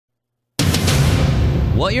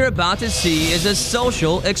What you're about to see is a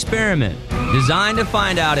social experiment designed to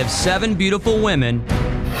find out if 7 beautiful women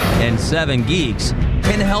and 7 geeks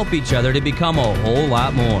can help each other to become a whole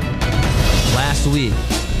lot more. Last week,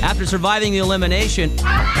 after surviving the elimination,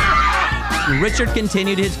 Richard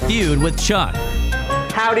continued his feud with Chuck.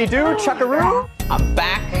 Howdy do, Chuckaroo. I'm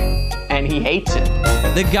back, and he hates it.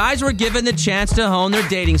 The guys were given the chance to hone their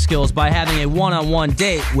dating skills by having a one-on-one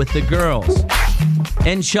date with the girls.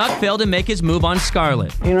 And Chuck failed to make his move on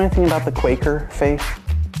Scarlett. Do you know anything about the Quaker faith?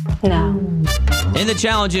 No. In the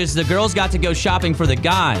challenges, the girls got to go shopping for the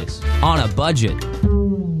guys on a budget.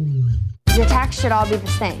 Your tax should all be the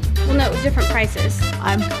same. Well, no, different prices.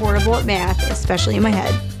 I'm horrible at math, especially in my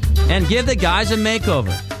head. And give the guys a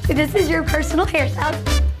makeover. This is your personal hairstyle.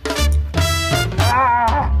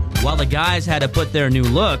 While the guys had to put their new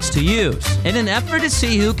looks to use in an effort to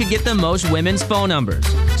see who could get the most women's phone numbers.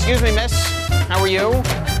 Excuse me, miss. How are you?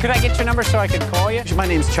 Could I get your number so I could call you? My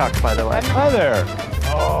name's Chuck, by the way. Hi there.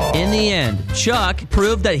 In the end, Chuck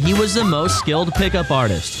proved that he was the most skilled pickup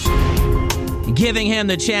artist, giving him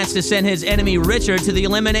the chance to send his enemy Richard to the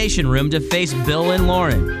elimination room to face Bill and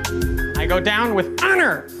Lauren. I go down with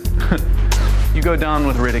honor. You go down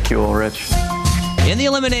with ridicule, Rich. In the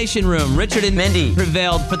elimination room, Richard and Mindy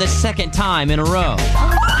prevailed for the 2nd time in a row.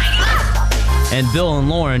 And Bill and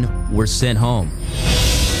Lauren were sent home.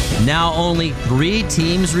 Now only 3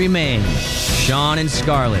 teams remain: Sean and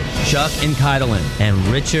Scarlett, Chuck and Keidelin, and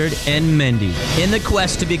Richard and Mindy, in the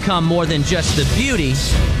quest to become more than just the beauty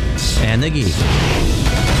and the geek.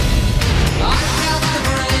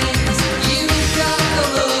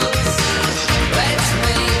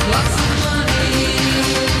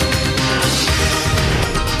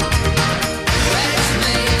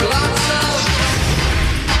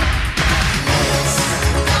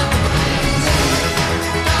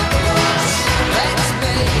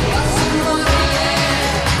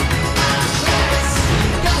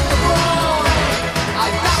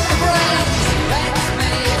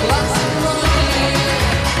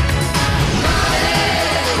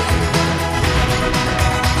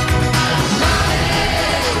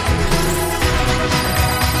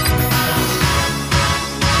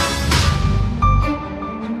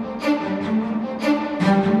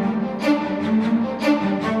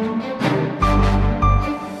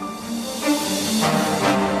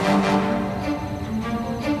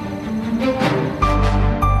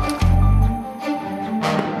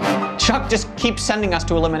 Chuck just keeps sending us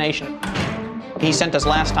to elimination. He sent us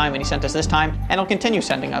last time, and he sent us this time, and he'll continue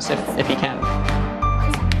sending us if he can.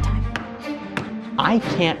 I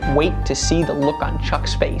can't wait to see the look on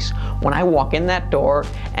Chuck's face when I walk in that door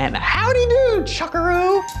and howdy do,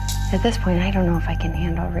 Chuckaroo! At this point, I don't know if I can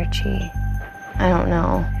handle Richie. I don't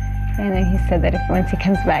know. And then he said that if once he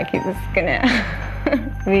comes back, he was gonna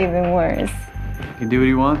be even worse. He can do what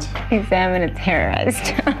he wants. He said I'm gonna terrorize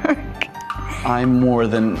Chuck. I, more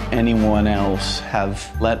than anyone else,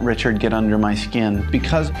 have let Richard get under my skin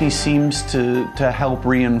because he seems to help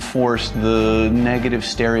reinforce the negative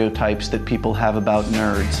stereotypes that people have about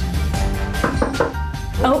nerds.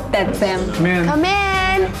 Oh, that's them. Come in. Come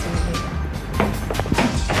in!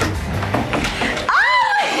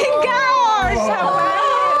 Oh my gosh!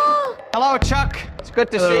 Hello, Chuck. It's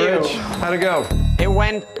good to see you. Rich. How'd it go? It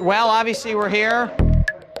went well. Obviously, we're here.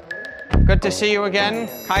 Good to see you again,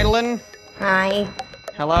 Keidelin. Hi.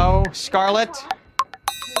 Hello, Scarlett.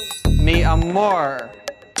 Mi amor.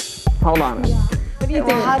 Hold on. What do you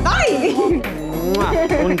think? Hi!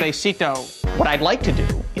 Mwah. Un besito. What I'd like to do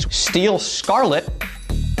is steal Scarlett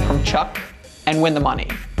from Chuck and win the money.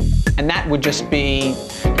 And that would just be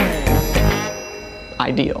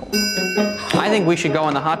ideal. I think we should go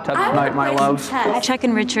in the hot tub tonight, my love. Chuck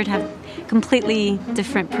and Richard have completely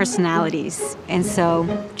different personalities, and so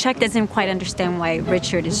Chuck doesn't quite understand why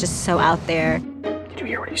Richard is just so out there. Did you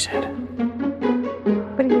hear what he said?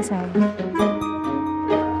 What did he say?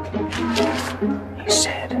 He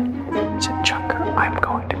said, Chuck, I'm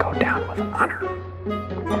going to go down with honor.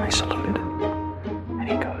 And I saluted. And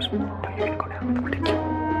he goes, no, you're going to go down with ridicule.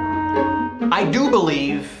 I do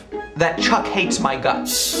believe that Chuck hates my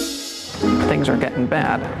guts. Things are getting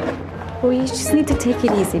bad. Well, you just need to take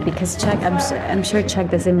it easy because Chuck, I'm sure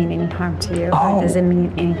Chuck doesn't mean any harm to you. Oh. It doesn't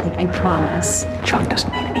mean anything, I promise. Chuck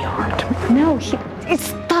doesn't mean any harm to me. No,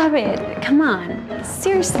 stop it. Come on.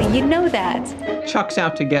 Seriously, you know that. Chuck's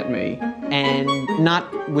out to get me, and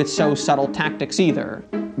not with so subtle tactics either.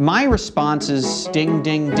 My response is ding,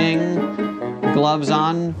 ding, ding, gloves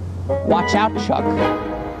on, watch out, Chuck.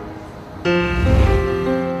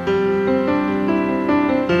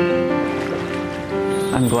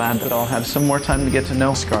 I'm glad that I'll have some more time to get to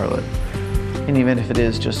know Scarlett. And even if it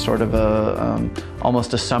is just sort of a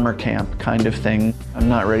almost a summer camp kind of thing, I'm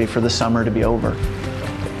not ready for the summer to be over.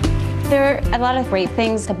 There are a lot of great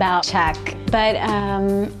things about Chuck, but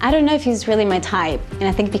I don't know if he's really my type. And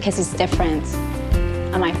I think because he's different,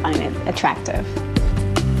 I might find it attractive.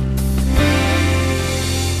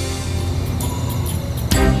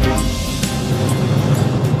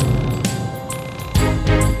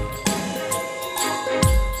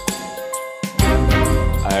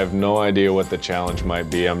 I have no idea what the challenge might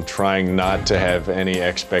be. I'm trying not to have any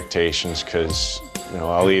expectations because,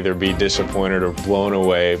 I'll either be disappointed or blown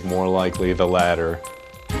away, more likely the latter.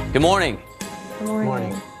 Good morning. Good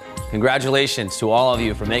morning. Congratulations to all of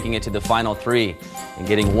you for making it to the final three and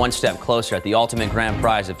getting one step closer at the ultimate grand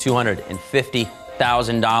prize of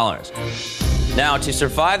 $250,000. Now, to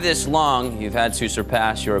survive this long, you've had to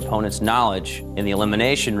surpass your opponent's knowledge in the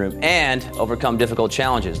elimination room and overcome difficult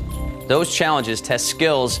challenges. Those challenges test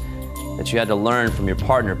skills that you had to learn from your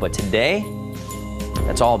partner, but today,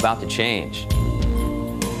 that's all about to change.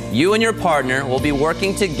 You and your partner will be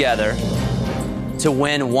working together to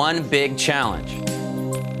win one big challenge.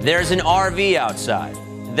 There's an RV outside.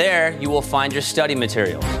 There, you will find your study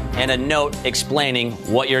materials and a note explaining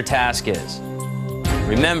what your task is.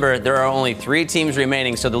 Remember, there are only 3 teams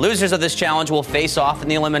remaining, so the losers of this challenge will face off in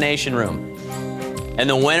the elimination room. And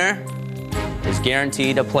the winner is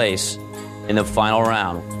guaranteed a place in the final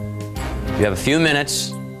round. You have a few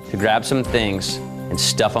minutes to grab some things and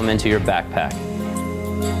stuff them into your backpack.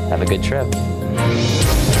 Have a good trip.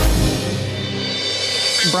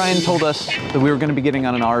 Brian told us that we were going to be getting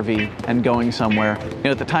on an RV and going somewhere.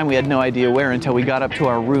 At the time, we had no idea where until we got up to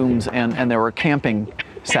our rooms and there were camping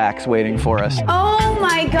sacks waiting for us. Oh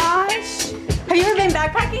my gosh! Have you ever been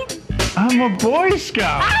backpacking? I'm a Boy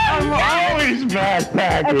Scout. I'm always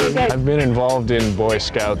backpacking. I've been involved in Boy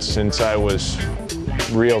Scouts since I was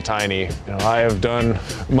real tiny. I have done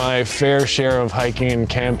my fair share of hiking and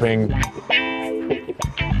camping.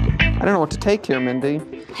 I don't know what to take here, Mindy.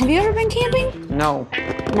 Have you ever been camping? No.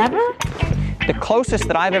 Never? The closest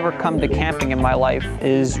that I've ever come to camping in my life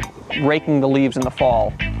is raking the leaves in the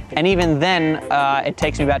fall. And even then, it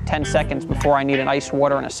takes me about 10 seconds before I need an iced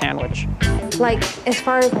water and a sandwich. Like, as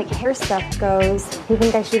far as hair stuff goes, do you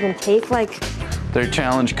think I should even take Their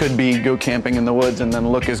challenge could be go camping in the woods and then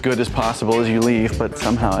look as good as possible as you leave, but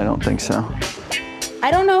somehow I don't think so. I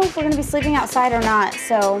don't know if we're gonna be sleeping outside or not,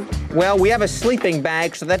 so. Well, we have a sleeping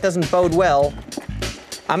bag, so that doesn't bode well.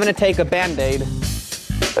 I'm gonna take a Band-Aid.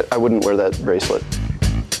 I wouldn't wear that bracelet.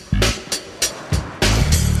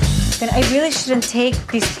 Then I really shouldn't take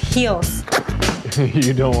these heels.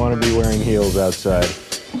 You don't want to be wearing heels outside.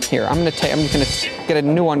 Here, I'm just gonna get a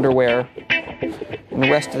new underwear. And the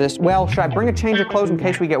rest of this, well, should I bring a change of clothes in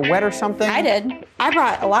case we get wet or something? I did. I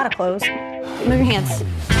brought a lot of clothes. Move your hands.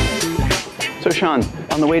 So Sean,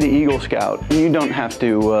 on the way to Eagle Scout, you don't have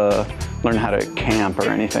to learn how to camp or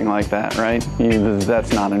anything like that, right?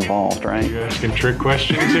 That's not involved, right? You asking trick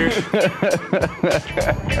questions here?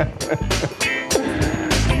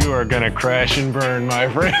 You are gonna crash and burn, my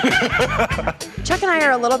friend. Chuck and I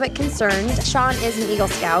are a little bit concerned. Sean is an Eagle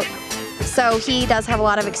Scout, so he does have a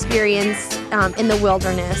lot of experience in the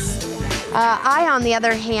wilderness. I, on the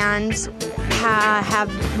other hand,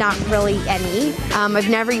 have not really any. I've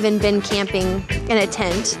never even been camping in a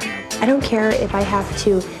tent. I don't care if I have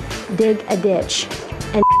to dig a ditch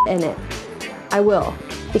and in it. I will,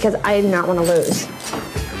 because I do not want to lose.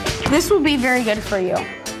 This will be very good for you.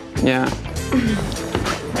 Yeah.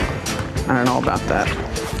 I don't know about that.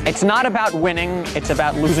 It's not about winning, it's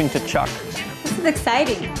about losing to Chuck. This is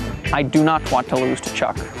exciting. I do not want to lose to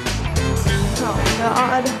Chuck. Oh,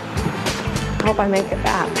 God. I hope I make it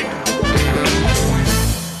back.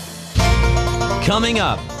 Coming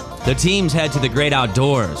up, the teams head to the great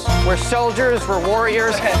outdoors. We're soldiers, we're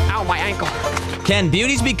warriors. Ow, my ankle. Can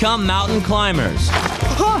beauties become mountain climbers?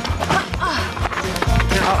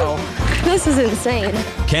 Uh-oh. This is insane.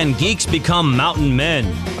 Can geeks become mountain men?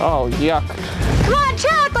 Oh, yuck. Come on,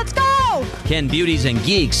 Chuck, let's go! Can beauties and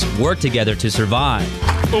geeks work together to survive?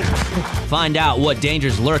 Find out what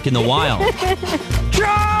dangers lurk in the wild.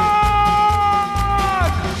 Chuck!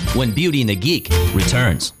 When Beauty and the Geek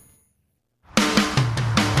returns.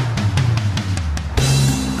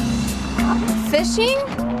 Fishing?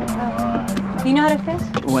 You know how to fish?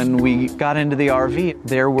 When we got into the RV,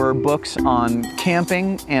 there were books on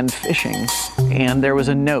camping and fishing, and there was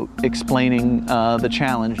a note explaining the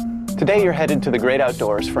challenge. Today you're headed to the great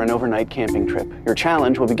outdoors for an overnight camping trip. Your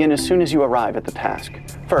challenge will begin as soon as you arrive at the task.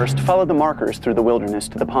 First, follow the markers through the wilderness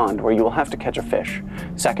to the pond where you will have to catch a fish.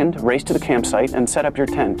 Second, race to the campsite and set up your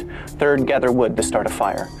tent. Third, gather wood to start a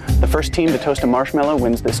fire. The first team to toast a marshmallow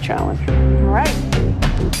wins this challenge. All right.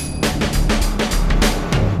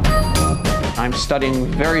 I'm studying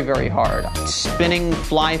very, very hard. Spinning,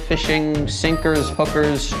 fly fishing, sinkers,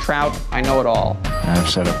 hookers, trout, I know it all. I've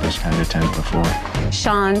set up this kind of tent before.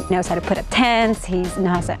 Sean knows how to put up tents, he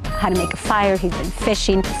knows how to make a fire, he's been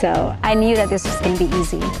fishing, so I knew that this was going to be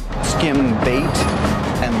easy. Skim bait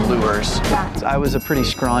and lures. I was a pretty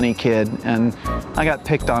scrawny kid and I got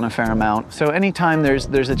picked on a fair amount. So anytime there's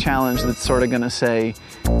a challenge that's sort of going to say,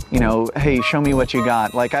 you know, hey, show me what you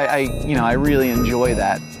got. Like I really enjoy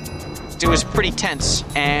that. It was pretty tense,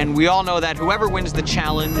 and we all know that whoever wins the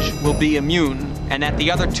challenge will be immune, and that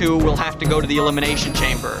the other two will have to go to the elimination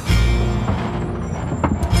chamber.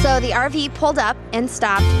 So the RV pulled up and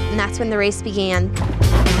stopped, and that's when the race began.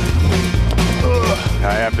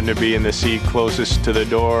 I happened to be in the seat closest to the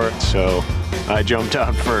door, so I jumped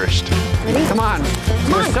out first. Ready? Come on.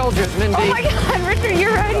 We're soldiers, Mindy. Oh my God, Richard,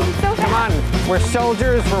 you're riding so fast. Come on. We're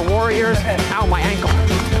soldiers, we're warriors. Ow, my ankle.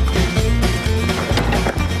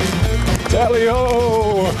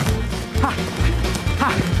 Tally-ho!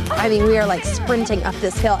 I mean, we are like sprinting up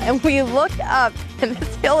this hill, and we look up, and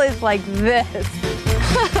this hill is like this.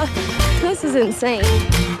 This is insane.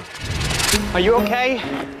 Are you okay?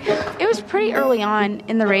 It was pretty early on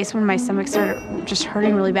in the race when my stomach started just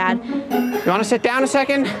hurting really bad. You want to sit down a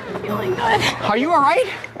second? I'm feeling good. Are you all right?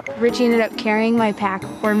 Richie ended up carrying my pack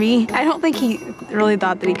for me. I don't think he really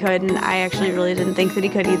thought that he could, and I actually really didn't think that he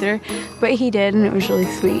could either, but he did, and it was really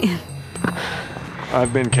sweet.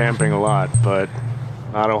 I've been camping a lot, but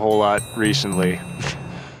not a whole lot recently.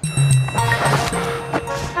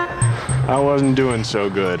 I wasn't doing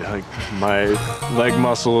so good. Like, my leg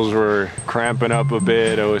muscles were cramping up a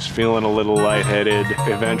bit. I was feeling a little lightheaded.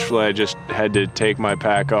 Eventually, I just had to take my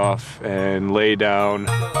pack off and lay down.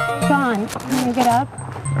 Sean, can you get up?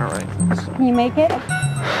 All right. Can you make it?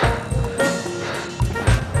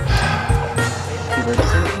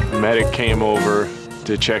 The medic came over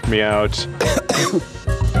to check me out.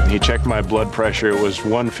 He checked my blood pressure. It was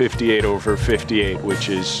 158/58, which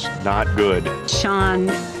is not good. Sean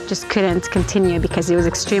just couldn't continue because he was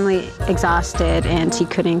extremely exhausted and he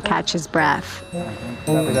couldn't catch his breath.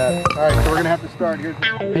 Copy that. All right, so we're gonna have to start here.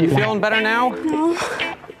 Are you feeling better now? No.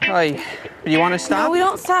 Hey, do you want to stop? No, we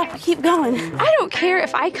don't stop. We keep going. I don't care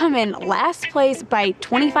if I come in last place by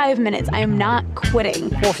 25 minutes. I am not quitting.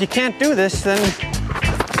 Well, if you can't do this, then...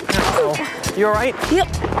 You all right? Yep.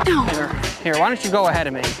 No. Here, why don't you go ahead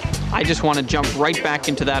of me? I just want to jump right back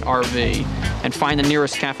into that RV and find the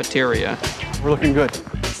nearest cafeteria. We're looking good.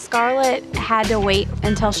 Scarlett had to wait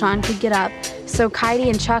until Sean could get up, so Kaidi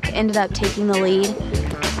and Chuck ended up taking the lead.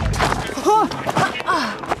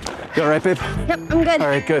 You all right, babe? Yep, I'm good. All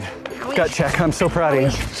right, good. Gut check. I'm so proud of you.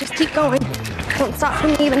 Just keep going. Don't stop for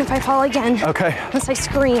me even if I fall again. Okay. Unless I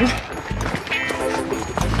scream.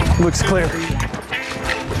 Looks clear.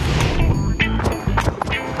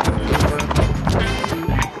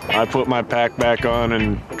 I put my pack back on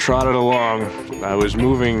and trotted along. I was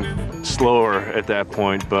moving slower at that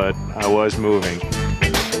point, but I was moving.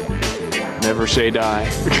 Never say die.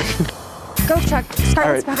 Go, Chuck.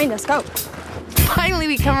 Scarlett's right. behind us. Go. Finally,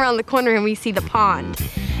 we come around the corner and we see the pond.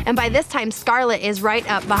 And by this time, Scarlett is right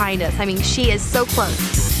up behind us. I mean, she is so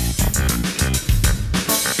close.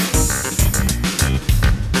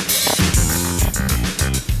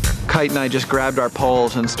 Kite and I just grabbed our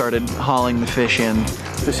poles and started hauling the fish in.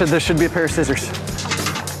 They said there should be a pair of scissors.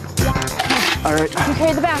 All right. You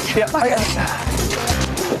carry the back. Yeah, I got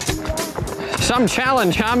it. Some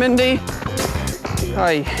challenge, huh, Mindy?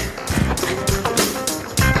 Hey.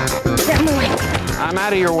 Get him away. I'm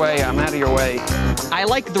out of your way, I'm out of your way. I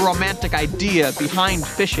like the romantic idea behind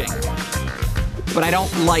fishing, but I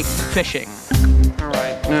don't like fishing. All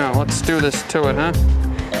right, now let's do this to it, huh?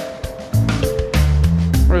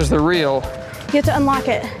 Where's the reel? You have to unlock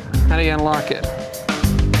it. How do you unlock it?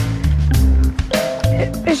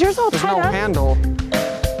 Is yours all There's tied no up? handle.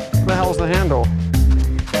 Where the hell's the handle?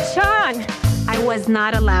 Sean! I was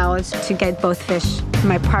not allowed to get both fish.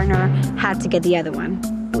 My partner had to get the other one.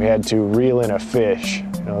 We had to reel in a fish.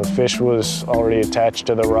 You know, the fish was already attached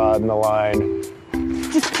to the rod and the line.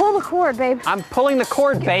 Just pull the cord, babe. I'm pulling the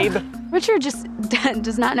cord, babe. Richard just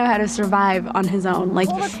does not know how to survive on his own. Like,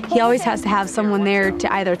 he always has to have someone there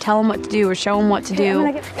to either tell him what to do or show him what to do.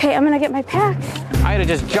 I'm gonna get my pack. I had to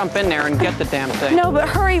just jump in there and get the damn thing. No, but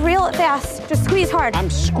hurry, reel it fast. Just squeeze Oh, hard. I'm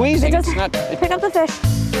squeezing, it's not... Pick up the fish.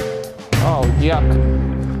 Oh, yuck. Oh, yuck. Pick up the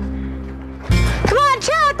fish. All right,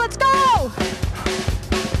 back, let's go!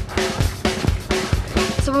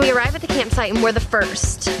 So when we arrive at the campsite and we're the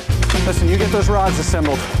first. Listen, you get those rods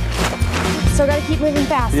assembled. Still gotta keep moving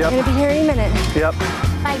fast. Yep. I'm gonna be here any minute. Yep.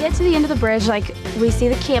 I get to the end of the bridge, like we see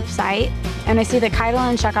the campsite, and I see that Keitel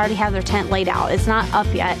and Chuck already have their tent laid out. It's not up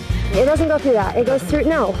yet. It doesn't go through that. It goes through,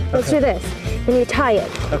 no, it goes through this. And you tie it.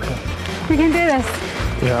 Okay. We can do this.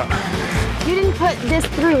 Yeah. You didn't put this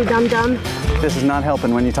through, dum-dum. This is not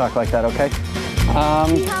helping when you talk like that, okay?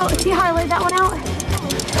 See how I laid that one out?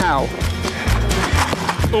 How?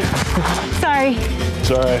 Sorry.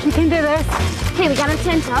 It's all right. We can do this. Okay, we got our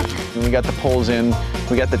tent up. We got the poles in,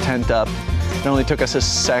 we got the tent up. It only took us a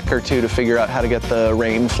sec or two to figure out how to get the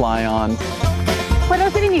rain fly on. What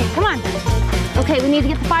else do you need? Come on. Okay, we need to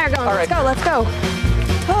get the fire going. All Let's right. go, let's go.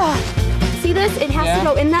 Oh. See this? It has to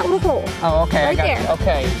go in that little hole. Oh, okay. Right there.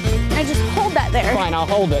 Okay. And just hold that there. Fine, I'll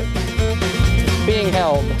hold it. Being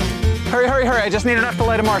held. Hurry, hurry, hurry. I just need enough to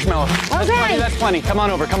light a marshmallow. That's Okay. plenty, that's plenty. Come on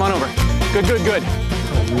over, come on over. Good, good, good.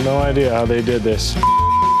 No idea how they did this.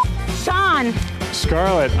 Sean.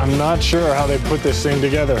 Scarlett, I'm not sure how they put this thing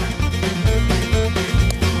together.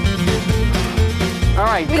 All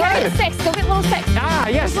right, We gotta good. get sticks. Go get little sticks. Ah,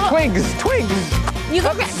 yes, twigs, twigs. You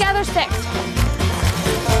go gather sticks.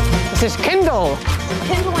 This is kindle.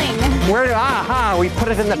 Kindling. Where do, we put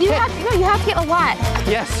it in the You pit. have to get a lot.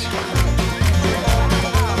 Yes.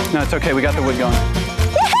 No, it's okay. We got the wood going.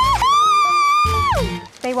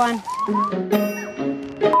 They won.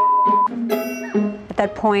 At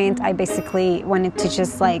that point, I basically wanted to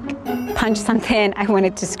just like punch something. I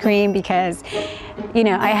wanted to scream because, you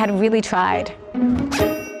know, I had really tried.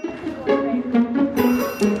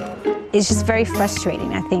 It's just very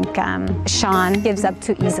frustrating. I think Sean gives up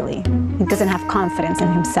too easily. He doesn't have confidence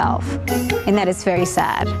in himself. And that is very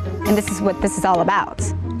sad. And this is what this is all about.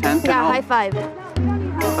 Yeah, high five.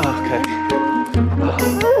 Okay.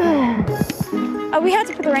 Oh, we had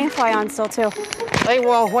to put the rain fly on still too. Hey,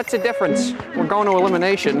 well, what's the difference? We're going to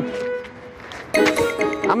elimination.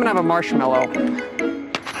 I'm gonna have a marshmallow.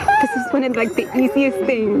 This is one of like the easiest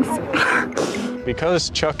things. Because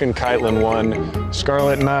Chuck and Keitlin won,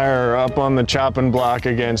 Scarlett and I are up on the chopping block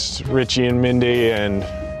against Richie and Mindy, and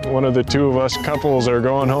one of the two of us couples are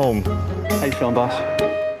going home. How you feeling, boss?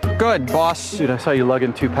 Good, boss. Dude, I saw you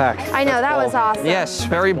lugging 2 packs. I know, that was awesome. Yes,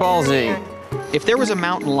 very ballsy. If there was a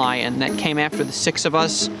mountain lion that came after the 6 of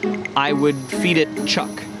us, I would feed it Chuck.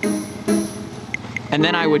 And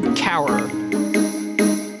then I would cower.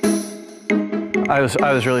 I was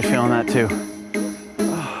really feeling that too.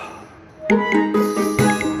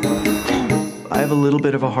 I have a little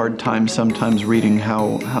bit of a hard time sometimes reading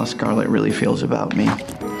how Scarlett really feels about me.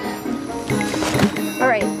 All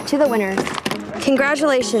right, to the winner.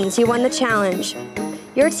 Congratulations, you won the challenge.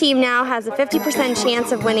 Your team now has a 50%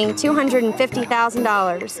 chance of winning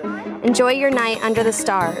 $250,000. Enjoy your night under the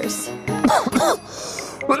stars.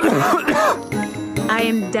 I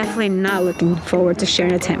am definitely not looking forward to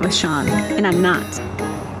sharing a tent with Sean, and I'm not.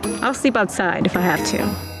 I'll sleep outside if I have to.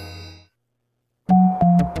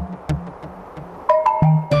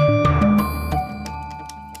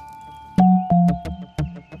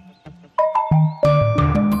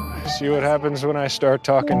 See what happens when I start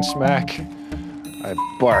talking smack? I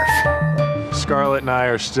barf. Scarlett and I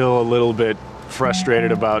are still a little bit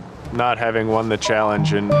frustrated about not having won the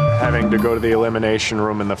challenge and having to go to the elimination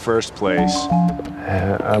room in the first place.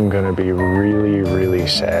 I'm gonna be really, really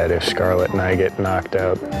sad if Scarlett and I get knocked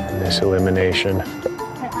out in this elimination.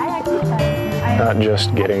 Not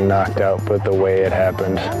just getting knocked out, but the way it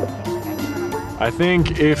happened. I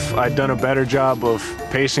think if I'd done a better job of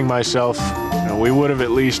pacing myself, we would have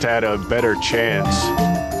at least had a better chance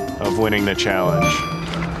of winning the challenge.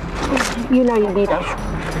 You know you beat us.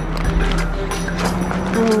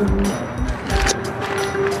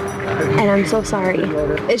 And I'm so sorry.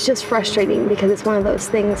 It's just frustrating because it's one of those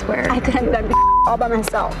things where I could have done all by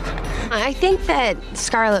myself. I think that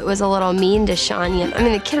Scarlett was a little mean to Sean. I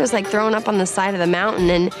mean, the kid was like thrown up on the side of the mountain,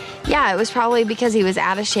 and yeah, it was probably because he was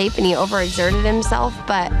out of shape and he overexerted himself,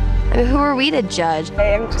 but I mean, who are we to judge? I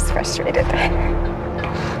am just frustrated.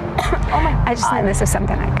 I just knew this was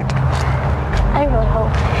something I could do. I really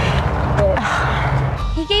hope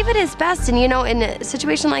He gave it his best, and you know, in a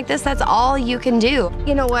situation like this, that's all you can do.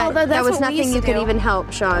 You know what? Although that's that was what we nothing used you to could do. even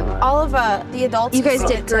help, Sean. All of the adults. You guys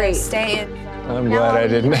did to great. Stay in. I'm glad I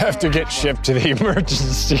didn't have to get shipped to the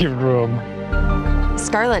emergency room.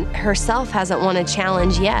 Scarlett herself hasn't won a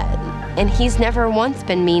challenge yet, and he's never once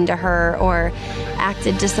been mean to her or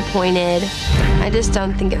acted disappointed. I just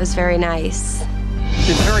don't think it was very nice.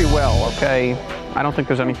 Did very well, okay? I don't think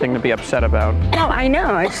there's anything to be upset about. No, I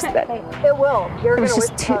know. It's just that It will. You're it was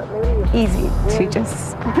just too easy to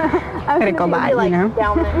just let it go by, you know?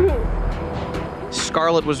 Down there.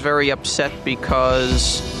 Scarlett was very upset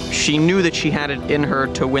because she knew that she had it in her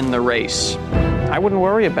to win the race. I wouldn't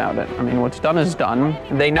worry about it. I mean, what's done is done.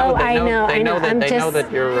 They know. I know. know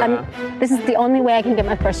that you're. This is the only way I can get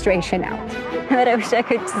my frustration out. But I wish I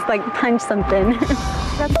could just like punch something.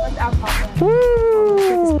 Woo!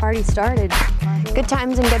 This party started. Good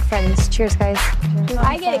times and good friends. Cheers, guys.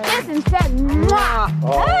 I get a kiss instead. Mwah!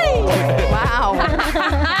 Hey! Wow.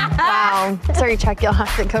 Wow. Sorry, Chuck, you'll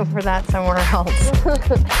have to go for that somewhere else.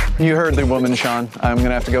 You heard the woman, Sean. I'm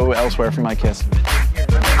gonna have to go elsewhere for my kiss.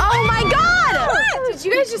 Oh my God! What? Did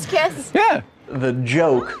you guys just kiss? Yeah. The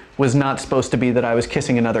joke was not supposed to be that I was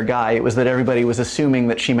kissing another guy. It was that everybody was assuming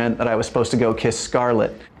that she meant that I was supposed to go kiss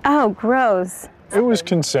Scarlett. Oh, gross. It was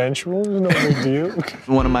consensual, no big deal.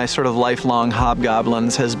 One of my sort of lifelong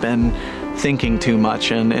hobgoblins has been thinking too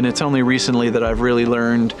much, and it's only recently that I've really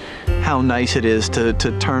learned how nice it is to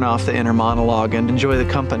turn off the inner monologue and enjoy the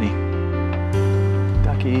company.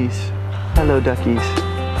 Duckies. Hello, duckies.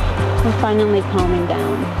 We're finally calming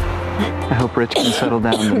down. I hope Rich can settle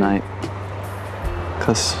down tonight.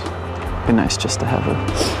 Because it'd be nice just to have a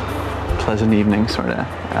pleasant evening sort of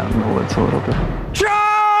out in the woods a little bit.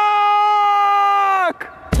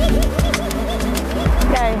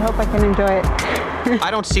 Yeah, I hope I can enjoy it. I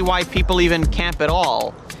don't see why people even camp at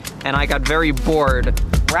all. And I got very bored.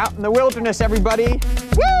 We're out in the wilderness, everybody.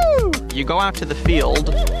 Woo! You go out to the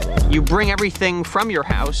field. You bring everything from your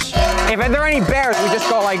house. If there are any bears, we just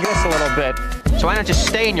go like this a little bit. So why not just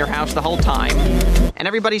stay in your house the whole time? And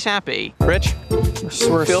everybody's happy. Rich,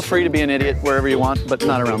 feel free to be an idiot wherever you want, but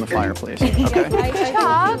not around the fire, please. Okay?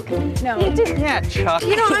 Chuck! No. Yeah, Chuck.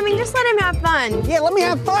 You know, I mean, just let him have fun. Yeah, let me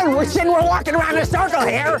have fun. We're walking around in a circle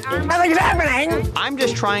here. Nothing's happening. I'm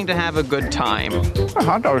just trying to have a good time. The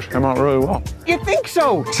hot dogs came out really well. You think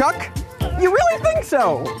so, Chuck? You really think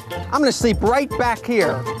so? I'm gonna sleep right back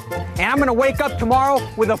here. And I'm gonna wake up tomorrow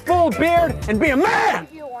with a full beard and be a man!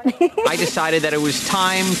 I decided that it was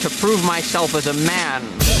time to prove myself as a man.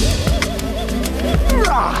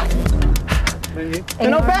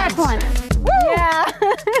 No bats! Yeah.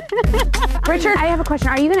 Richard, I have a question.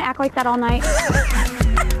 Are you gonna act like that all night?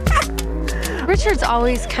 Richard's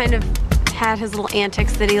always kind of had his little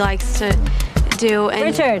antics that he likes to do. And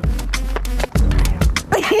Richard.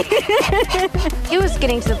 It was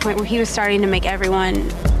getting to the point where he was starting to make everyone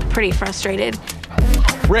pretty frustrated.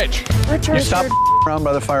 Rich, you stop around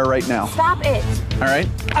by the fire right now. Stop it. All right?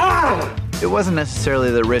 It wasn't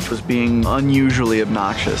necessarily that Rich was being unusually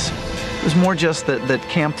obnoxious. It was more just that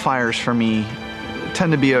campfires for me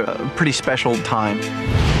tend to be a pretty special time.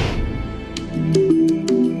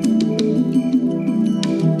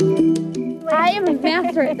 I am a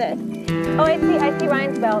master at this. Oh, I see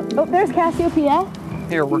Ryan's belt. Oh, there's Cassiopeia.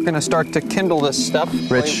 Here, we're gonna start to kindle this stuff.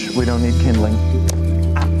 Rich, we don't need kindling.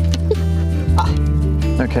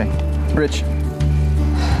 Okay, Rich,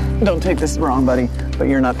 don't take this wrong, buddy, but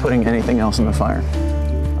you're not putting anything else in the fire.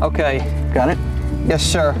 Okay. Got it? Yes,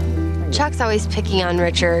 sir. Chuck's always picking on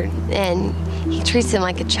Richard, and he treats him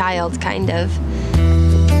like a child, kind of.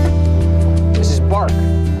 This is bark.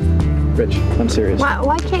 Rich, I'm serious.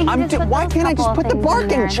 Why can't he Why can't I just put the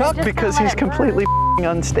bark in, Chuck? Because he's completely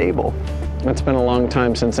unstable. It's been a long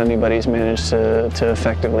time since anybody's managed to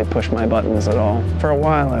effectively push my buttons at all. For a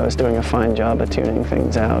while, I was doing a fine job of tuning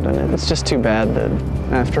things out, and it's just too bad that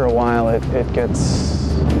after a while, it gets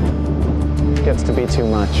to be too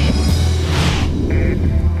much.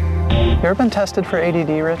 You ever been tested for ADD,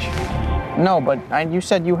 Rich? No, but you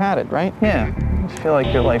said you had it, right? Yeah. I feel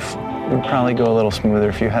like your life would probably go a little smoother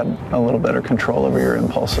if you had a little better control over your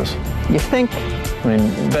impulses. You think? I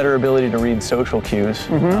mean, better ability to read social cues,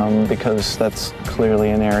 because that's clearly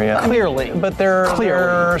an area. Clearly. But there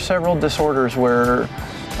are several disorders where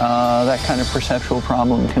that kind of perceptual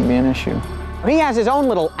problem can be an issue. He has his own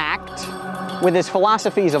little act with his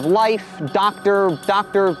philosophies of life, doctor,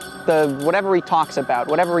 the whatever he talks about,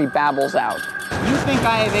 whatever he babbles out. You think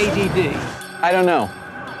I have ADD? I don't know.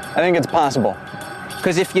 I think it's possible.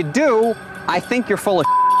 Because if you do, I think you're full of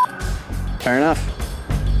Fair enough.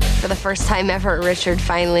 For the first time ever, Richard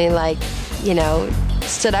finally,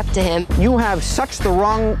 stood up to him. You have such the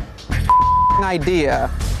wrong idea.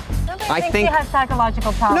 I think he has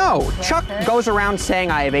psychological problems. No, Chuck goes around saying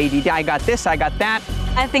I have ADD, I got this, I got that.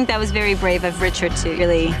 I think that was very brave of Richard to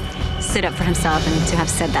really sit up for himself and to have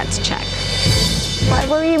said that to Chuck. What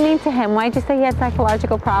were you mean to him? Why'd you say he had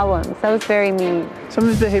psychological problems? That was very mean. Some of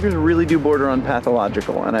his behaviors really do border on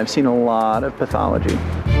pathological, and I've seen a lot of pathology.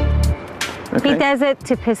 Okay? He does it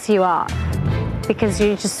to piss you off. because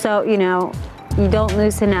you're just so, you don't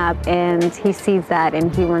loosen up, and he sees that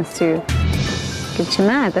and he wants to get you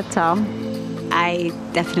mad, that's all. I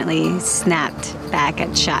definitely snapped back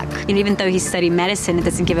at Chuck. And even though he studied medicine, it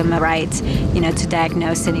doesn't give him the right, to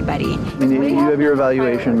diagnose anybody. You have your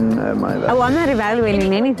evaluation, my evaluation. Oh, I'm not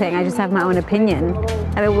evaluating anything. I just have my own opinion.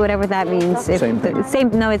 I mean, whatever that means. Same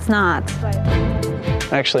thing. No, it's not.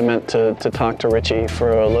 I actually meant to talk to Richie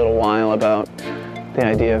for a little while about the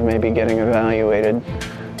idea of maybe getting evaluated.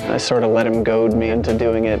 I sort of let him goad me into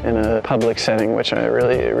doing it in a public setting, which I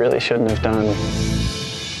really shouldn't have done.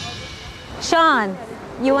 Sean,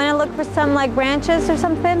 you want to look for some branches or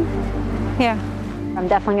something? Here. I'm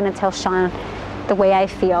definitely going to tell Sean the way I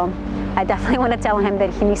feel. I definitely want to tell him that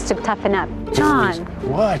he needs to toughen up. Sean.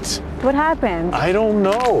 What? What happened? I don't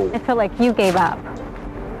know. I feel like you gave up.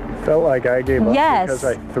 Felt like I gave up because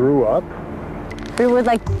I threw up? We were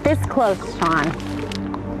this close, Sean.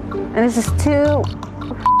 And this is too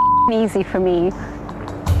easy for me.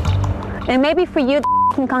 And maybe for you,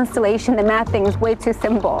 the constellation, the math thing is way too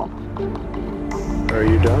simple. Are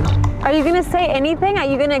you done? Are you gonna say anything? Are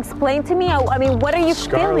you gonna explain to me? I mean, what are you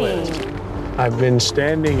feeling? I've been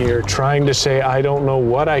standing here trying to say I don't know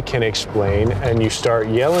what I can explain, and you start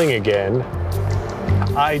yelling again.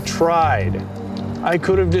 I tried. I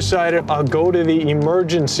could have decided I'll go to the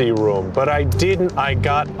emergency room, but I didn't. I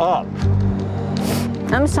got up.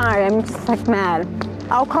 I'm sorry, I'm just mad.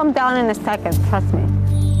 I'll calm down in a second, trust me.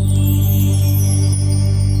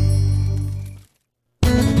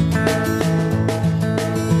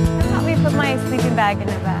 Help me put my sleeping bag in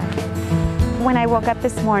the bag. When I woke up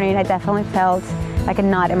this morning, I definitely felt like a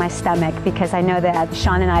knot in my stomach because I know that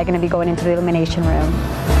Sean and I are going to be going into the elimination room.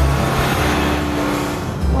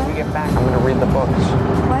 When we get back, I'm going to read the books.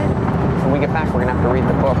 What? When we get back, we're going to have to read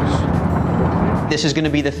the books. This is going to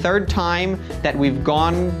be the third time that we've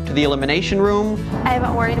gone to the elimination room. I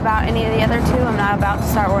haven't worried about any of the other two. I'm not about to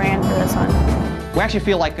start worrying for this one. We actually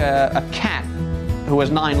feel like a cat who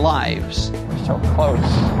has 9 lives. We're so close.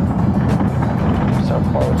 So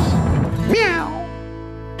close. Meow!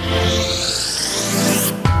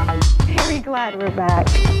 Very glad we're back.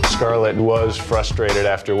 Scarlett was frustrated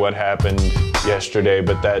after what happened yesterday,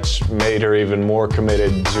 but that's made her even more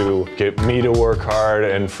committed to get me to work hard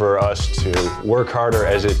and for us to work harder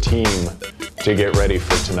as a team to get ready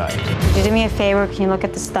for tonight. Could you do me a favor? Can you look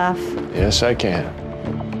at the stuff? Yes, I can.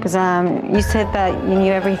 Because you said that you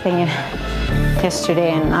knew everything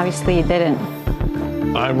yesterday, and obviously you didn't.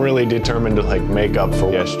 I'm really determined to like make up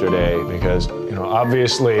for yesterday because, you know,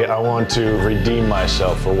 obviously I want to redeem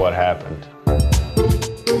myself for what happened.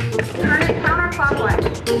 Counterclockwise.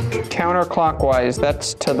 Counterclockwise,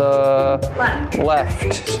 that's to the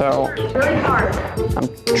left. So Really hard. I'm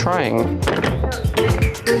trying.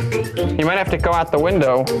 You might have to go out the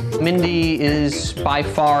window. Mindy is by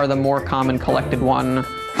far the more calm and collected one.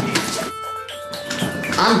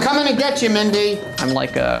 I'm coming to get you, Mindy. I'm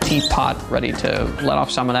like a teapot ready to let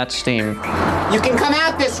off some of that steam. You can come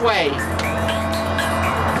out this way.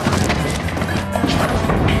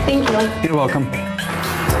 Thank you. You're welcome.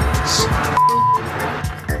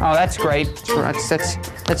 Oh, that's great.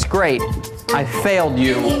 That's great. I failed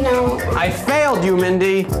you. No. I failed you,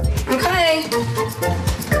 Mindy. Okay.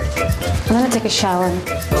 I'm gonna take a shower.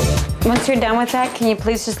 Once you're done with that, can you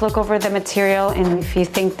please just look over the material, and if you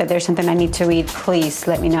think that there's something I need to read, please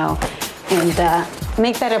let me know. And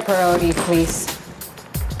make that a priority, please.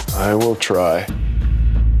 I will try.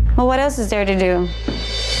 Well, what else is there to do?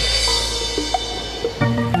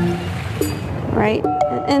 Right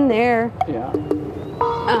in there. Yeah.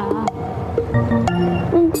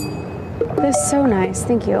 This is so nice.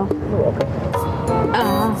 Thank you. You're welcome.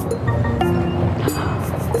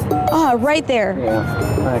 Oh, right there. Yeah,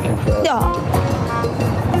 I can feel it.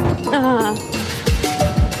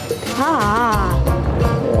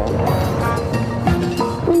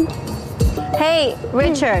 Hey,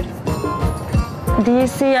 Richard. Do you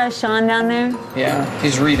see Sean down there? Yeah,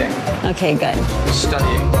 he's reading. Okay, good. He's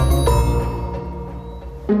studying.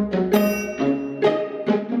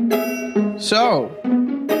 So,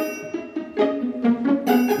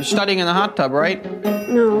 you're studying in the hot tub, right?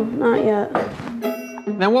 No, not yet.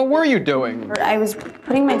 Then what were you doing? I was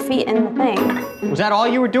putting my feet in the thing. Was that all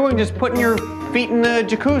you were doing, just putting your feet in the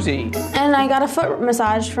jacuzzi? And I got a foot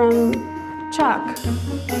massage from Chuck.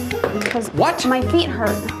 Because What? my feet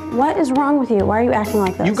hurt. What is wrong with you? Why are you acting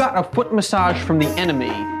like this? You got a foot massage from the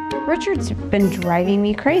enemy. Richard's been driving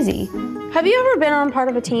me crazy. Have you ever been on part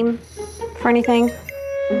of a team for anything?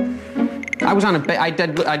 I was on I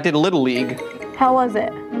did Little League. How was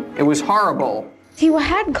it? It was horrible. He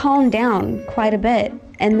had calmed down quite a bit,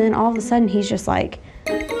 and then all of a sudden he's just like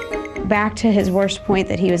back to his worst point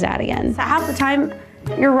that he was at again. So half the time,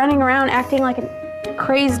 you're running around acting like a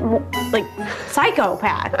crazed, like,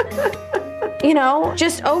 psychopath. You know,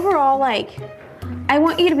 just overall, like, I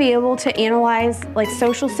want you to be able to analyze, like,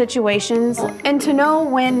 social situations and to know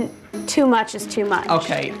when too much is too much.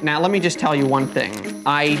 Okay, now let me just tell you one thing.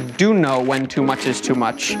 I do know when too much is too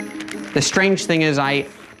much. The strange thing is I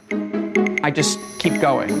just keep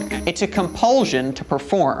going. It's a compulsion to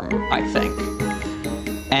perform, I think.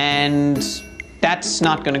 And that's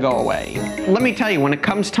not gonna go away. Let me tell you, when it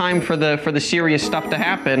comes time for the serious stuff to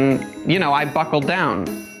happen, you know, I buckled down.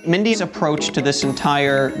 Mindy's approach to this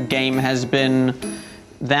entire game has been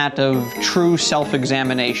that of true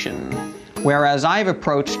self-examination, whereas I've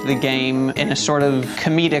approached the game in a sort of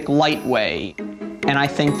comedic light way, and I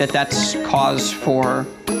think that that's cause for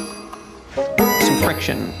some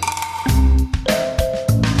friction.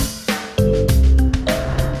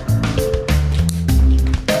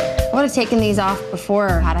 I would have taken these off before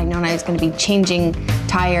had I known I was going to be changing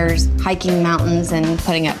tires, hiking mountains, and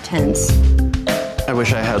putting up tents. I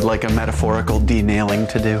wish I had like a metaphorical denailing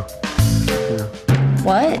to do.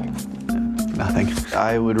 What? Nothing.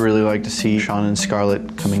 I would really like to see Sean and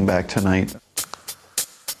Scarlett coming back tonight.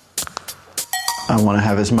 I want to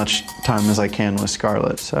have as much time as I can with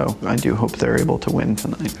Scarlett, so I do hope they're able to win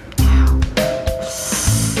tonight.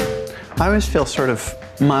 I always feel sort of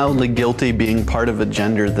mildly guilty being part of a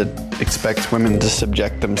gender that expects women to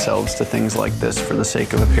subject themselves to things like this for the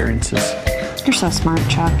sake of appearances. You're so smart,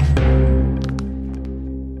 Chuck.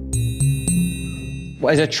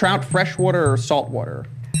 Is a trout freshwater or saltwater?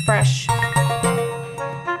 Fresh.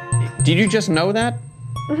 Did you just know that?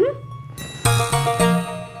 Mm-hmm.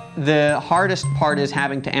 The hardest part is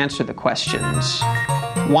having to answer the questions.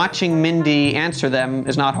 Watching Mindy answer them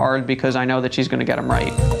is not hard because I know that she's going to get them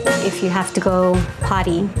right. If you have to go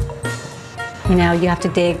potty, you know, you have to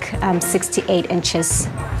dig 6 to 8 inches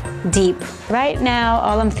deep. Right now,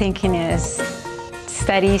 all I'm thinking is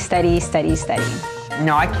study, study, study, study.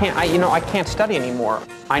 No, I can't. I can't study anymore.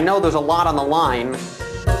 I know there's a lot on the line,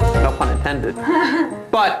 no pun intended,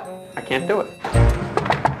 but I can't do it.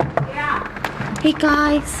 Hey,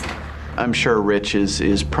 guys. I'm sure Rich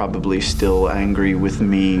is probably still angry with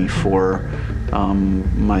me for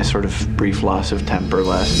my sort of brief loss of temper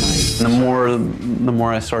last night. The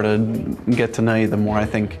more I sort of get to know you, the more I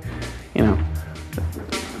think, you know,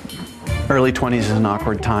 early 20s is an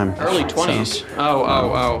awkward time. Early 20s? So,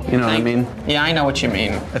 oh. You know what I mean? Yeah, I know what you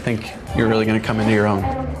mean. I think you're really going to come into your own.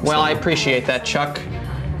 Well, I appreciate that, Chuck.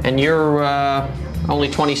 And you're only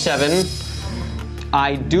 27.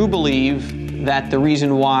 I do believe that the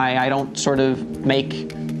reason why I don't sort of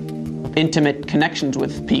make intimate connections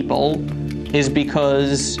with people is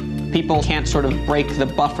because people can't sort of break the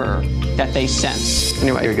buffer that they sense.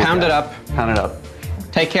 Anyway, pound it up. Pound it up.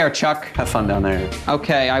 Take care, Chuck. Have fun down there.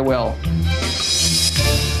 Okay, I will.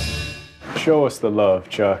 Show us the love,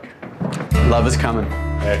 Chuck. Love is coming.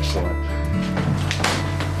 Excellent.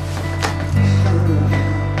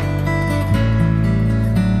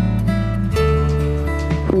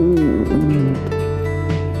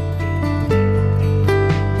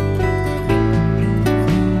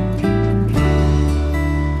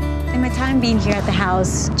 In my time being here at the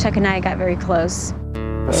house, Chuck and I got very close.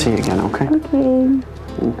 I'll see you again, okay? Okay.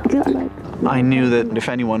 Good luck. I knew that if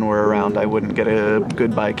anyone were around, I wouldn't get a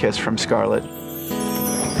goodbye kiss from Scarlett.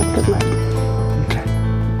 Good luck.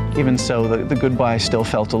 Okay. Even so, the goodbye still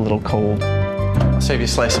felt a little cold. I'll save you a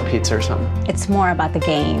slice of pizza or something. It's more about the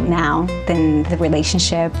game now than the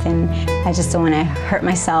relationship, and I just don't want to hurt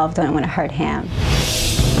myself, don't want to hurt him.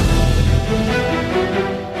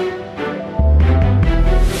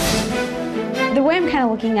 The way I'm kind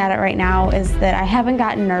of looking at it right now is that I haven't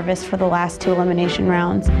gotten nervous for the last 2 elimination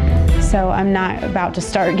rounds, so I'm not about to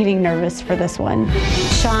start getting nervous for this one.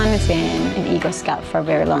 Sean has been an Eagle Scout for a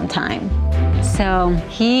very long time, so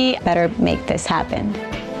he better make this happen.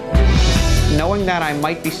 Knowing that I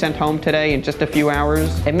might be sent home today in just a few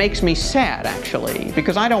hours, it makes me sad, actually,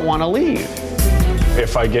 because I don't want to leave.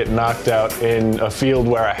 If I get knocked out in a field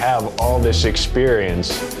where I have all this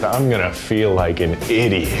experience, I'm gonna feel like an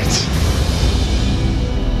idiot.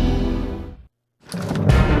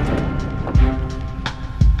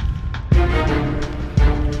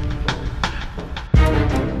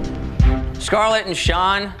 Scarlett and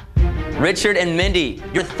Sean, Richard and Mindy,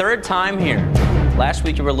 your 3rd time here. Last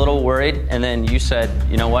week you were a little worried, and then you said,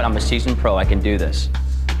 you know what, I'm a seasoned pro, I can do this.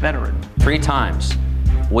 Veteran. 3 times.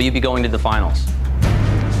 Will you be going to the finals?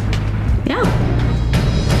 Yeah.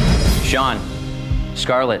 Sean,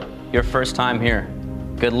 Scarlett, your first time here.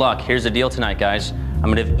 Good luck. Here's the deal tonight, guys. I'm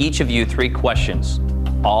gonna give each of you 3 questions,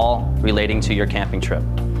 all relating to your camping trip.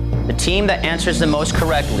 The team that answers the most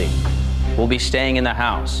correctly will be staying in the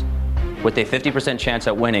house with a 50% chance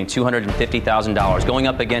at winning $250,000, going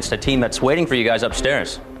up against a team that's waiting for you guys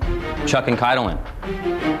upstairs, Chuck and Keidelin.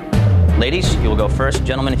 Ladies, you will go first.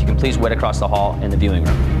 Gentlemen, if you can please wait across the hall in the viewing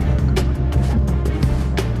room.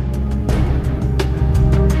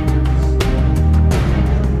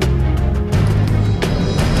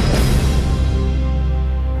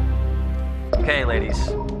 Okay, ladies,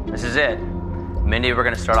 this is it. Mindy, we're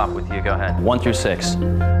gonna start off with you. Go ahead. 1 through 6.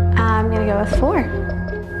 I'm gonna go with 4.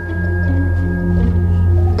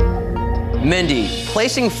 Mindy,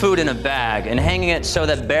 placing food in a bag and hanging it so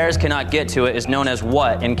that bears cannot get to it is known as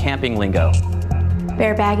what in camping lingo?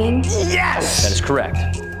 Bear bagging. Yes! That is correct.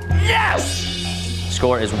 Yes!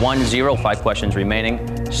 Score is 1-0, 5 questions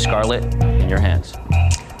remaining. Scarlett, in your hands.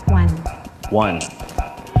 1. 1.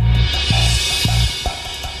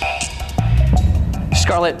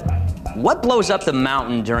 Scarlett, what blows up the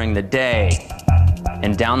mountain during the day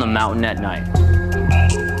and down the mountain at night?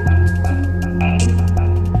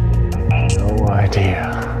 No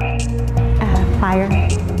idea. Fire.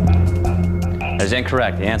 That is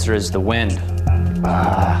incorrect. The answer is the wind.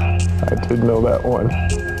 I did know that one.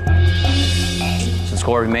 So the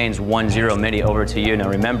score remains 1-0. Mindy, over to you. Now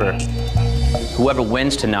remember, whoever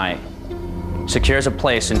wins tonight secures a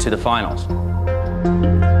place into the finals.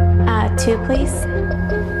 2, please.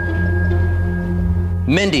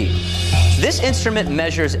 Mindy, this instrument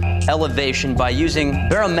measures elevation by using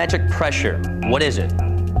barometric pressure. What is it?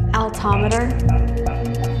 Altimeter.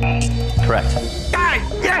 Correct.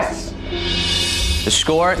 Yes! The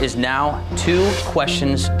score is now 2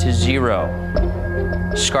 questions to 0.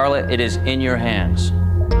 Scarlett, it is in your hands.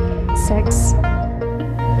 6.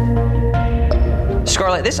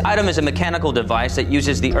 Scarlett, this item is a mechanical device that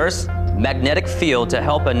uses the Earth's magnetic field to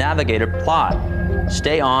help a navigator plot,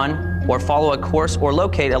 stay on, or follow a course or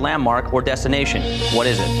locate a landmark or destination. What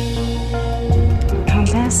is it?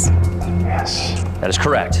 Compass. Yes. That is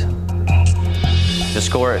correct. The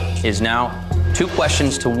score is now 2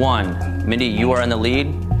 questions to 1. Mindy, you are in the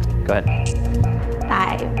lead. Go ahead.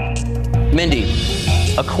 5. Mindy,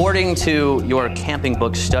 according to your camping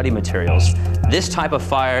book study materials, this type of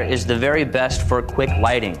fire is the very best for quick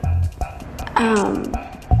lighting.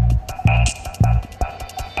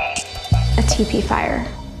 A TP fire.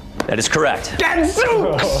 That is correct.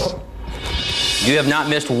 You have not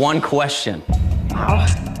missed 1 question. Wow.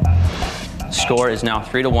 Score is now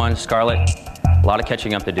 3-1. Scarlett, a lot of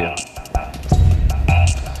catching up to do.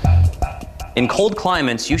 In cold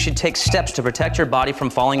climates, you should take steps to protect your body from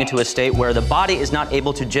falling into a state where the body is not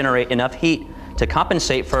able to generate enough heat to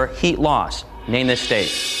compensate for heat loss. Name this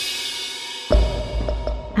state.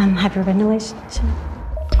 Hyperventilation.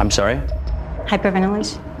 I'm sorry?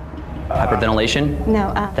 Hyperventilation. Hyperventilation?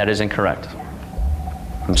 No. That is incorrect.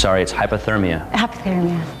 I'm sorry, it's hypothermia.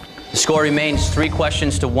 Hypothermia. The score remains 3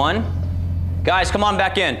 questions to 1. Guys, come on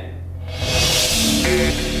back in.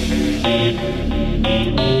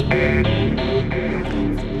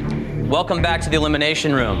 Welcome back to the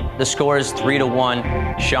elimination room. The score is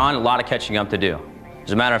 3-1. Sean, a lot of catching up to do.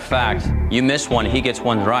 As a matter of fact, you miss one, he gets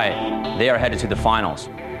one right. They are headed to the finals.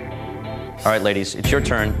 All right, ladies, it's your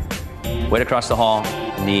turn. Wait across the hall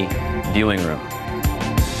in the viewing room.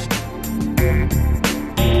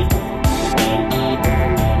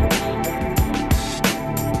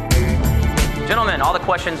 Gentlemen, all the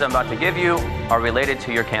questions I'm about to give you are related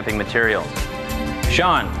to your camping materials.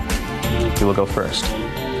 Sean, you will go first.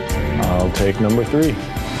 I'll take number 3.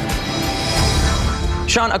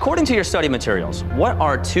 Sean, according to your study materials, what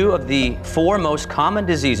are 2 of the 4 most common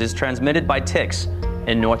diseases transmitted by ticks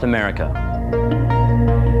in North America?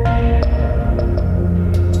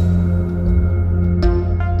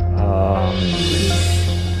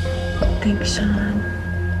 Think, Sean.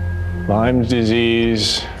 Lyme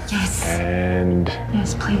disease. Yes. And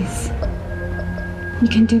Yes, please. You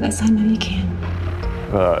can do this. I know you can.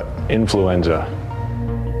 influenza.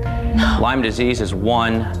 No. Lyme disease is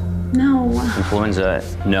 1. No. Influenza,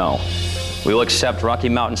 no. We will accept Rocky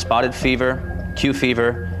Mountain spotted fever, Q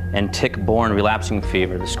fever, and tick-borne relapsing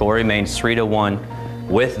fever. The score remains 3-1.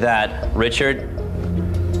 With that, Richard,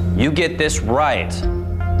 you get this right.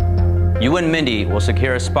 You and Mindy will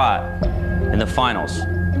secure a spot in the finals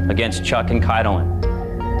against Chuck and Keidelin.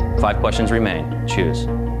 5 questions remain. Choose.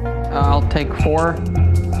 I'll take 4.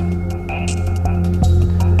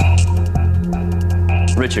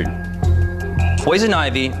 Richard, poison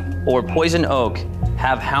ivy or poison oak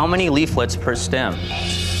have how many leaflets per stem?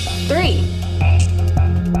 3.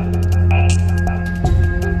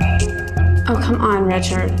 Oh, come on,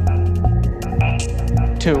 Richard.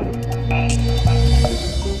 2.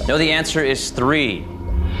 No, the answer is 3.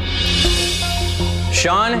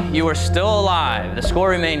 Sean, you are still alive. The score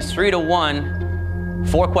remains 3-1.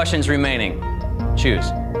 4 questions remaining. Choose.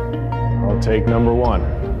 I'll take number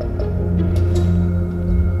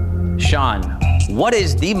 1. Sean, what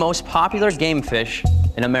is the most popular game fish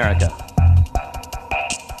in America?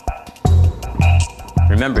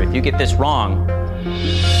 Remember, if you get this wrong,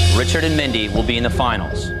 Richard and Mindy will be in the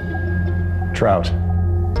finals. Trout.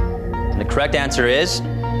 And the correct answer is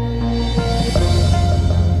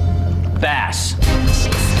bass.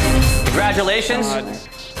 Congratulations.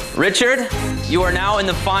 Richard, you are now in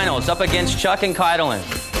the finals up against Chuck and Keidelin.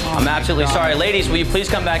 I'm absolutely sorry. Ladies, will you please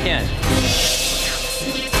come back in?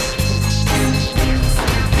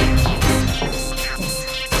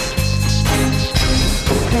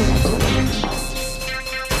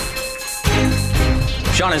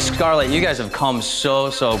 Sean and Scarlett, you guys have come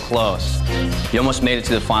so close. You almost made it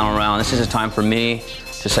to the final round. This is a time for me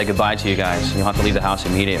to say goodbye to you guys. You'll have to leave the house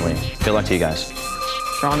immediately. Good luck to you guys.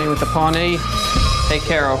 Shawnee with the Pawnee. Take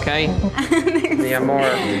care, okay? The amor.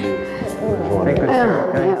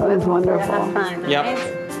 It was wonderful. Fun. Yep.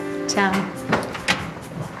 Ciao.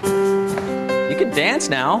 You can dance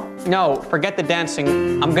now. No, forget the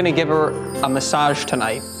dancing. I'm gonna give her a massage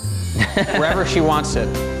tonight. Wherever she wants it.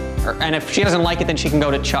 And if she doesn't like it, then she can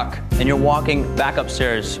go to Chuck. And you're walking back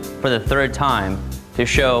upstairs for the 3rd time to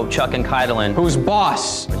show Chuck and Keidelin who's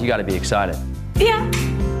boss. You gotta be excited. Yeah.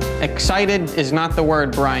 Excited is not the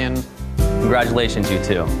word, Brian. Congratulations, you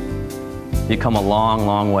two. You've come a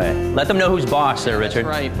long way. Let them know who's boss there, Richard.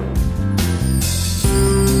 That's right.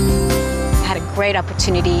 I had a great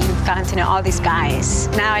opportunity. Gotten to know all these guys.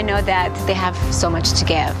 Now I know that they have so much to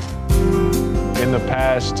give. In the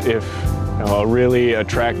past, if a really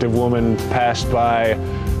attractive woman passed by,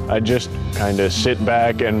 I'd just kind of sit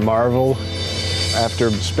back and marvel. After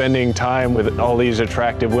spending time with all these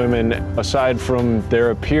attractive women, aside from their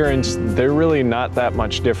appearance, they're really not that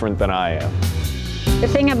much different than I am. The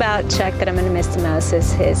thing about Chuck that I'm going to miss the most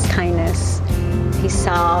is his kindness. He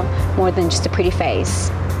saw more than just a pretty face,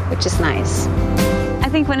 which is nice. I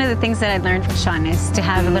think one of the things that I learned from Sean is to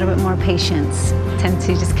have a little bit more patience, tend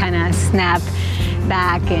to just kind of snap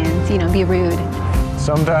back and, be rude.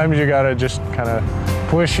 Sometimes you gotta just kind of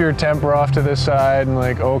push your temper off to the side and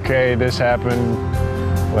like, okay, this happened,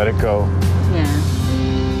 let it go. Yeah.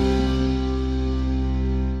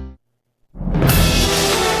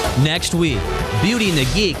 Next week, Beauty and the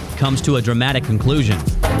Geek comes to a dramatic conclusion.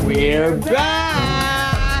 We're back!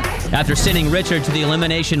 After sending Richard to the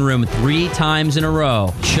elimination room 3 times in a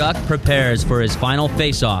row, Chuck prepares for his final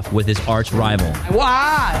face-off with his arch rival.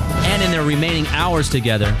 What? And in their remaining hours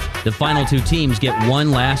together, the final 2 teams get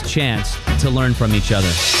one last chance to learn from each other.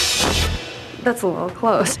 That's a little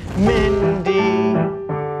close. Mindy,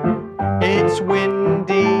 it's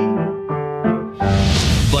windy.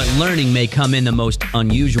 But learning may come in the most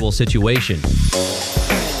unusual situation.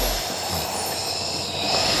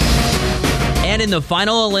 And in the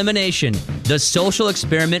final elimination, the social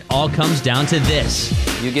experiment all comes down to this.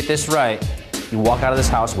 You get this right, you walk out of this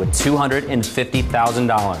house with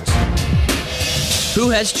 $250,000. Who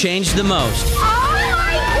has changed the most? Oh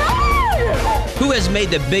my God! Who has made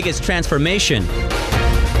the biggest transformation?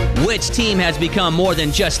 Which team has become more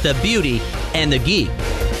than just the Beauty and the Geek?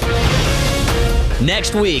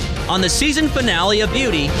 Next week on the season finale of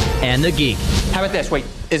Beauty and the Geek. How about this? Wait,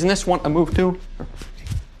 isn't this one a move too?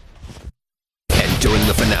 During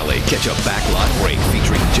the finale, catch a backlot break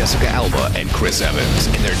featuring Jessica Alba and Chris Evans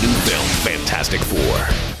in their new film, Fantastic Four.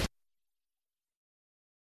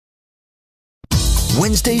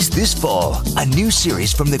 Wednesdays this fall, a new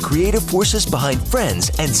series from the creative forces behind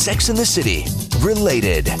Friends and Sex and the City,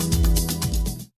 Related.